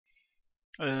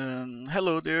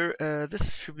Hello there.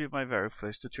 This should be my very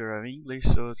first tutorial in English,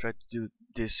 so I'll try to do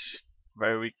this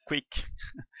very quick.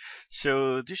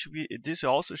 So this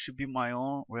also should be my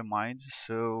own remind.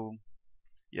 So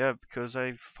yeah, because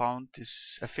I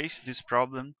faced this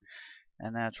problem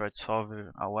and I tried to solve it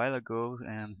a while ago,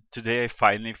 and today I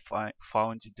finally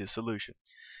found the solution.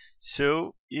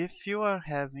 So if you are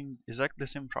having exactly the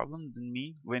same problem than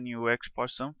me when you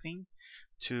export something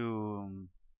to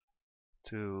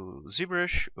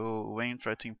Zbrush or when you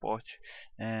try to import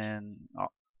an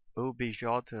OBj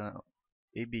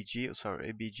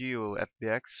ABG or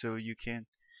FBX, so you can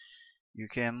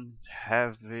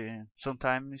have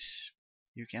sometimes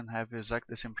you can have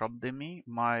exactly the same problem than me.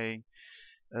 My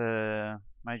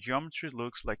geometry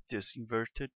looks like this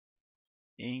inverted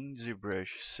in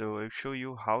Zbrush, so I'll show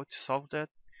you how to solve that.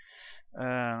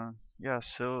 Yeah,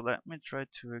 so let me try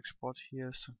to export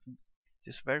here something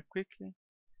just very quickly.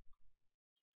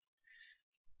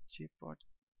 Gport.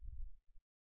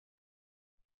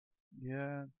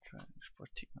 Yeah, try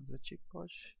exporting on the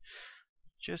Gport.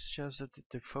 Just the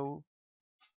default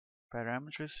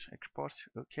parameters export.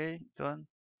 Okay, done.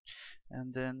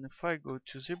 And then if I go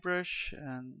to ZBrush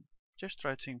and just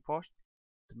try to import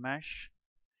the mesh,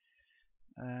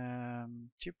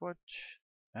 Gport,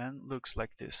 and looks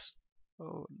like this.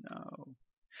 Oh no.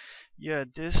 Yeah,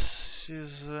 this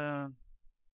is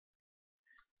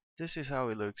how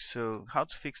it looks. So how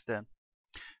to fix that?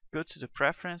 Go to the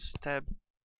Preference tab,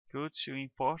 go to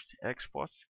Import, Export,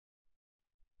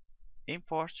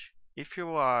 Import. If you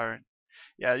are,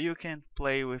 yeah, you can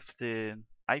play with the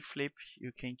iFlip.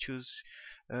 You can choose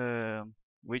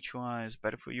which one is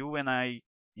better for you. When I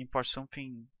import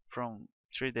something from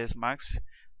 3ds Max,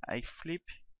 I flip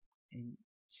in,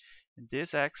 in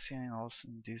this X and also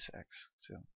in this X.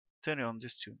 So turn it on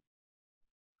these two.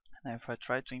 And if I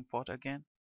try to import again,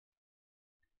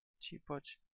 Gport,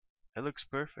 it looks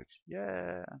perfect.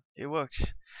 Yeah, it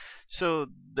works. So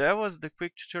that was the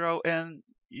quick tutorial, and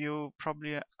you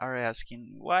probably are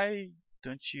asking, why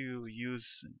don't you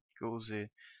use Goze?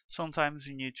 Sometimes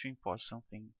you need to import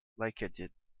something like I did.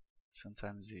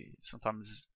 Sometimes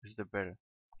is the better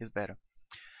is better.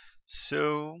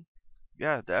 So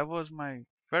yeah, that was my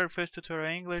very first tutorial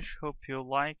in English. Hope you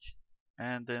like,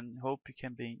 and then hope it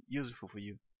can be useful for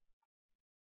you.